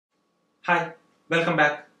Hi, welcome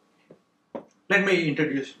back. Let me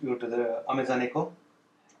introduce you to the Amazon Echo.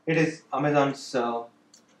 It is Amazon's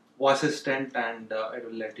voice assistant and it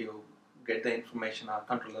will let you get the information or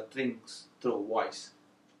control the things through voice.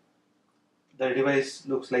 The device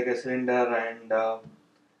looks like a cylinder and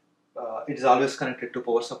it is always connected to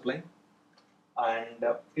power supply and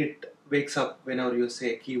it wakes up whenever you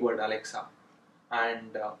say keyword Alexa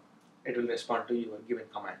and it will respond to your given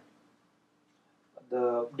command.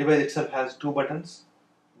 The device itself has two buttons.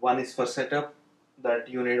 One is for setup that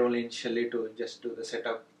you need only initially to just do the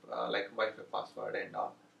setup like Wi-Fi password and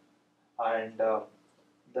all. And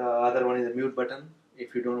the other one is the mute button.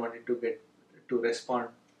 If you don't want it to get to respond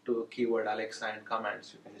to keyword Alexa and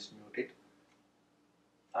commands, you can just mute it.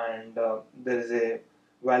 And there is a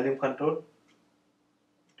volume control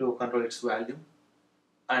to control its volume,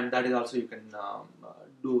 and that is also you can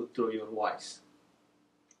do through your voice.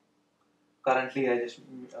 Currently, I just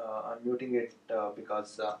I'm muting it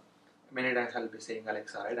because many times I'll be saying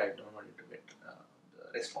Alexa, right? I don't want it to get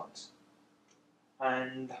the response.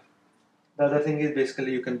 And the other thing is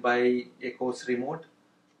basically you can buy Echo's remote.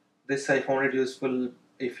 This I found it useful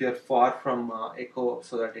if you're far from Echo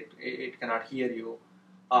so that it cannot hear you,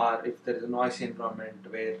 or if there is a noisy environment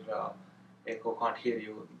where Echo can't hear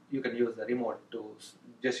you, you can use the remote to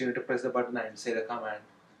just you need to press the button and say the command.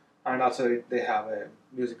 And also they have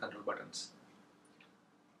music control buttons.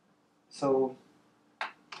 So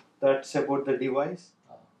that's about the device.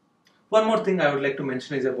 One more thing I would like to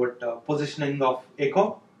mention is about positioning of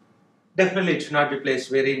Echo. Definitely, it should not be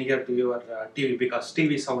placed very near to your TV because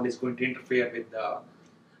TV sound is going to interfere with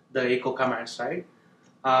the Echo commands, right?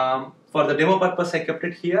 For the demo purpose, I kept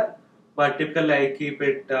it here, but typically I keep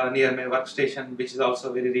it near my workstation, which is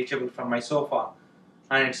also very reachable from my sofa,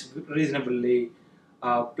 and it's reasonably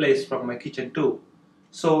placed from my kitchen too.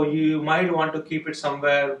 So you might want to keep it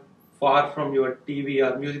somewhere far from your TV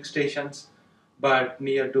or music stations, but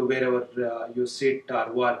near to wherever you sit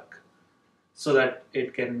or work, so that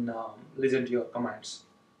it can listen to your commands.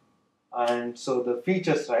 And so the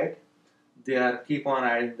features, right? They are keep on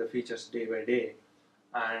adding the features day by day,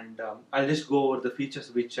 and I'll just go over the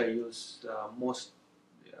features which I use most.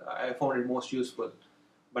 I found it most useful,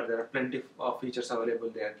 but there are plenty of features available.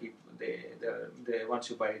 They are keep they once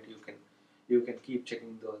you buy it, you can keep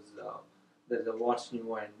checking those. There's a what's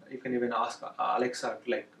new, and you can even ask Alexa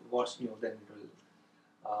like what's new. Then it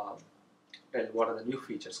will tell what are the new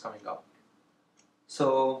features coming up.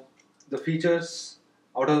 So the features,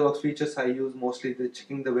 out of the box features, I use mostly the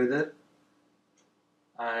checking the weather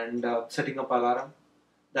and setting up alarm.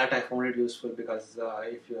 That I found it useful because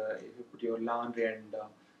if you put your laundry and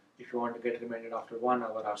if you want to get reminded after 1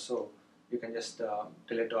 hour or so, you can just tell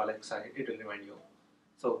it to Alexa, it will remind you.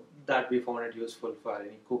 So that we found it useful for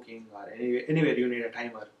any cooking or anywhere you need a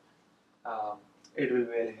timer. Uh, it will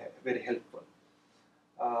be very helpful.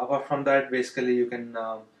 Apart from that, basically you can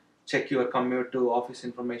check your commute to office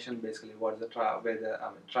information. Basically, what's the weather,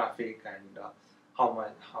 traffic, and how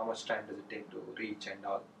much time does it take to reach and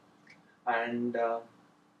all. And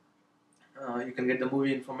you can get the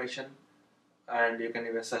movie information, and you can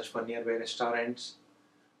even search for nearby restaurants.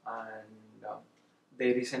 And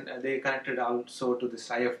they connected also to this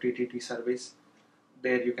IFTTT service.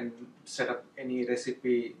 There you can set up any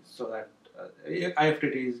recipe so that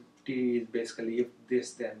IFTTT is basically if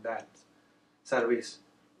this then that service.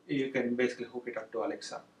 You can basically hook it up to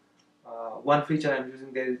Alexa. One feature I'm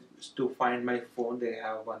using there is to find my phone. They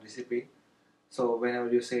have one recipe. So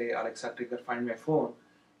whenever you say Alexa trigger find my phone,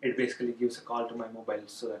 it basically gives a call to my mobile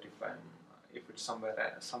so that if it's somewhere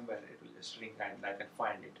it will just ring and I can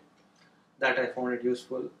find it. That I found it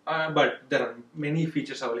useful. But there are many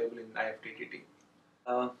features available in IFTTT.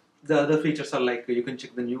 The other features are like you can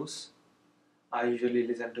check the news. I usually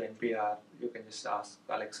listen to NPR. You can just ask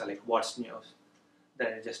Alexa like what's news.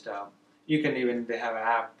 Then it just you can even they have an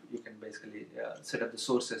app. You can basically set up the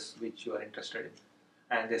sources which you are interested in,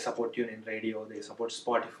 and they support TuneIn Radio. They support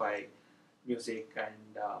Spotify music,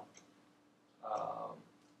 and uh,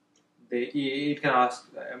 it can ask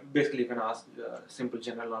basically you can ask simple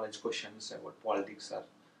general knowledge questions about politics. Or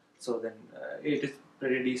so then it is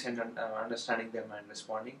pretty decent in understanding them and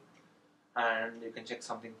responding. And you can check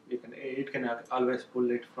something. It can always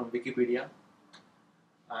pull it from Wikipedia,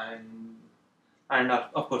 and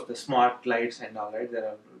of course the smart lights and all, right? There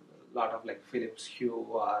are a lot of like Philips Hue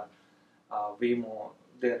or Wemo.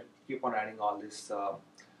 They keep on adding all these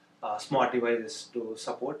smart devices to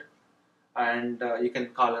support, and you can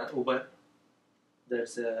call an Uber.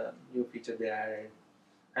 There's a new feature they added,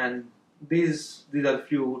 and these are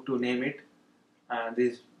few to name it, and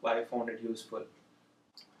these I found it useful.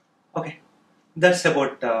 Okay, that's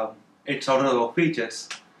about it's out of our features,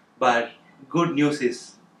 but good news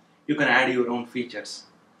is you can add your own features.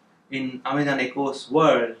 In Amazon Echo's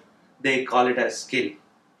world, they call it as skill.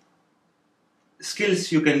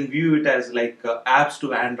 Skills, you can view it as like apps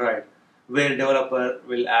to Android, where developer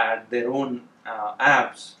will add their own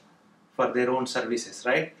apps for their own services,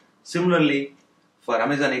 right? Similarly, for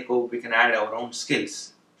Amazon Echo, we can add our own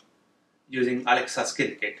skills using Alexa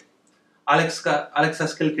Skill Kit. Alexa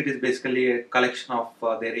Skill Kit is basically a collection of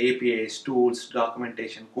their APIs, tools,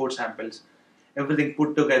 documentation, code samples, everything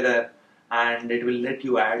put together, and it will let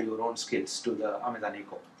you add your own skills to the Amazon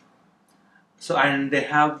Echo. So, and they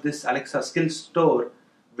have this Alexa Skills Store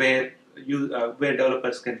where where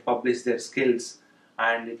developers can publish their skills,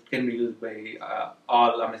 and it can be used by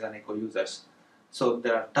all Amazon Echo users. So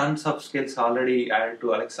there are tons of skills already added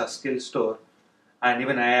to Alexa Skills Store, and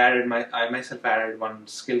even I myself added one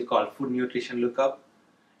skill called Food Nutrition Lookup,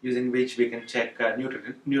 using which we can check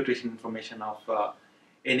nutrition information of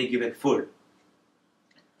any given food.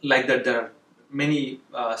 Like that, there are many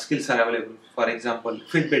skills are available. For example,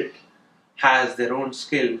 Fitbit has their own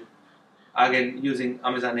skill. Again, using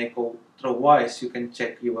Amazon Echo through voice, you can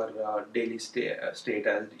check your daily status,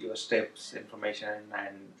 your steps information,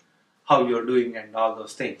 and how you're doing, and all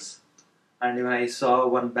those things. And even I saw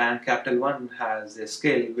one bank, Capital One, has a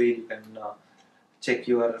skill where you can check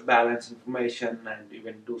your balance information and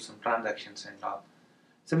even do some transactions and all.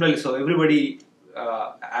 Similarly, so everybody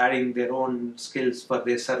adding their own skills for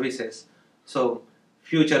their services. So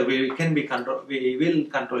future we will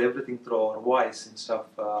control everything through our voice instead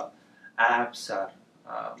of apps or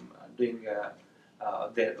doing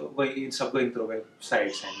instead of going through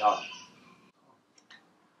websites and all.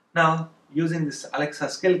 Now, using this Alexa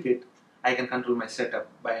Skill Kit, I can control my setup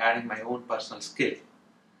by adding my own personal skill.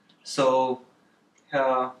 So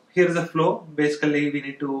here's the flow. Basically, we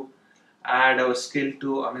need to add our skill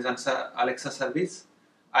to Amazon Alexa service.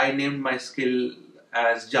 I named my skill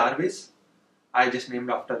as Jarvis. I just named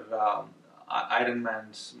after Iron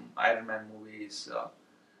Man movies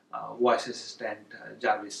voice assistant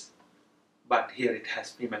Jarvis, but here it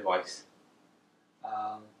has female voice.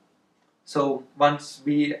 Um, so once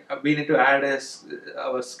we need to add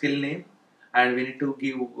our skill name, and we need to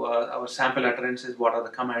give our sample utterances, what are the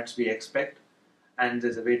commands we expect, and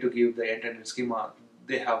there's a way to give the intended schema.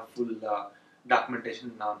 They have full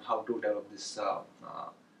documentation on how to develop this,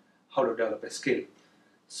 how to develop a skill.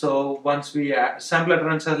 So once we sample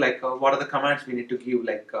utterances, like what are the commands we need to give,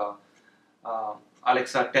 like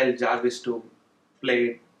Alexa, tell Jarvis to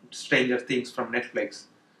play Stranger Things from Netflix.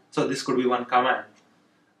 So this could be one command,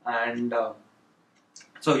 and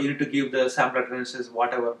so you need to give the sample utterances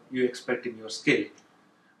whatever you expect in your skill,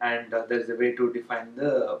 and there is a way to define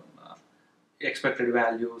the expected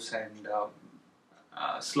values and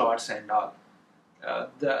slots and all.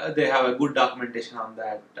 They have a good documentation on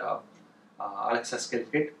that Alexa skill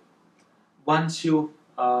kit. Once you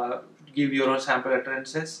give your own sample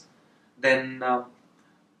utterances, then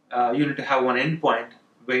you need to have one endpoint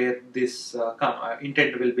where this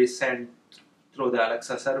intent will be sent through the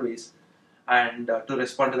Alexa service, and to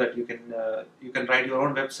respond to that, you can write your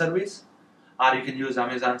own web service, or you can use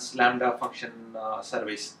Amazon's Lambda function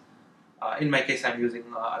service. In my case, I'm using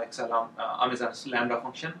Amazon's Lambda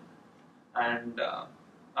function, and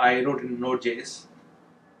I wrote in Node.js,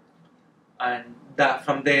 and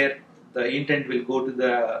from there the intent will go to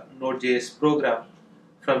the Node.js program.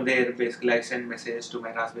 From there, basically, I send messages to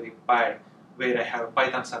my Raspberry Pi, where I have a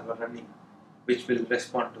Python server running, which will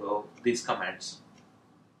respond to these commands.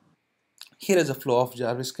 Here is a flow of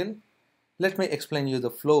Jarvis skill. Let me explain you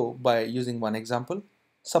the flow by using one example.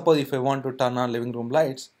 Suppose if I want to turn on living room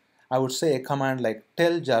lights, I would say a command like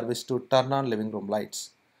tell Jarvis to turn on living room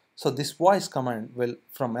lights. So this voice command will,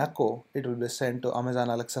 from Echo, it will be sent to Amazon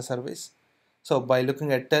Alexa service. So by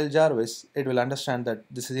looking at tell Jarvis, it will understand that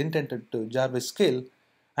this is intended to Jarvis skill,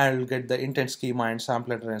 and it will get the intent schema and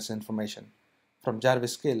sample utterance information from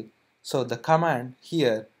Jarvis skill. So the command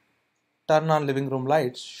here, turn on living room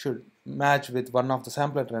lights, should match with one of the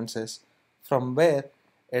sample utterances, from where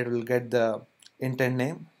it will get the intent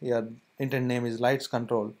name. Here intent name is lights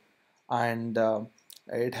control, and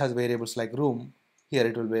it has variables like room. Here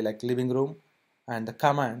it will be like living room, and the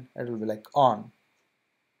command, it will be like on.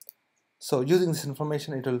 So using this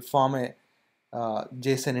information, it will form a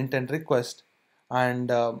JSON intent request,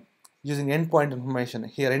 and using endpoint information,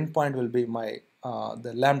 here endpoint will be my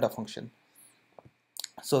the Lambda function.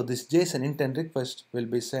 So this JSON intent request will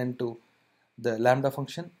be sent to the Lambda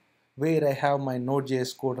function, where I have my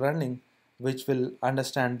Node.js code running, which will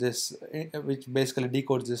understand this, which basically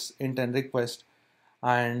decodes this intent request,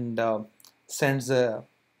 and sends a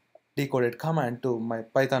decoded command to my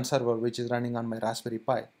Python server, which is running on my Raspberry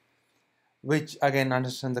Pi, which again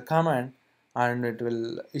understands the command, and it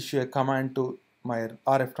will issue a command to my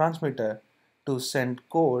RF transmitter to send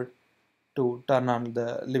code to turn on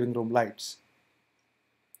the living room lights.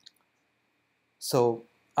 So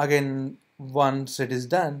again, once it is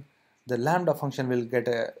done, the lambda function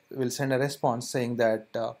will send a response saying that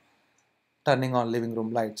turning on living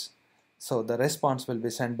room lights. So the response will be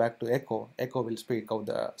sent back to echo. Echo will speak out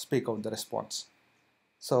the response.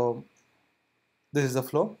 So this is the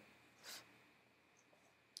flow.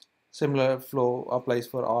 Similar flow applies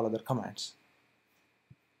for all other commands.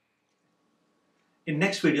 In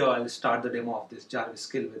next video, I'll start the demo of this Jarvis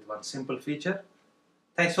skill with one simple feature.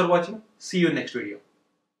 Thanks for watching. See you in next video.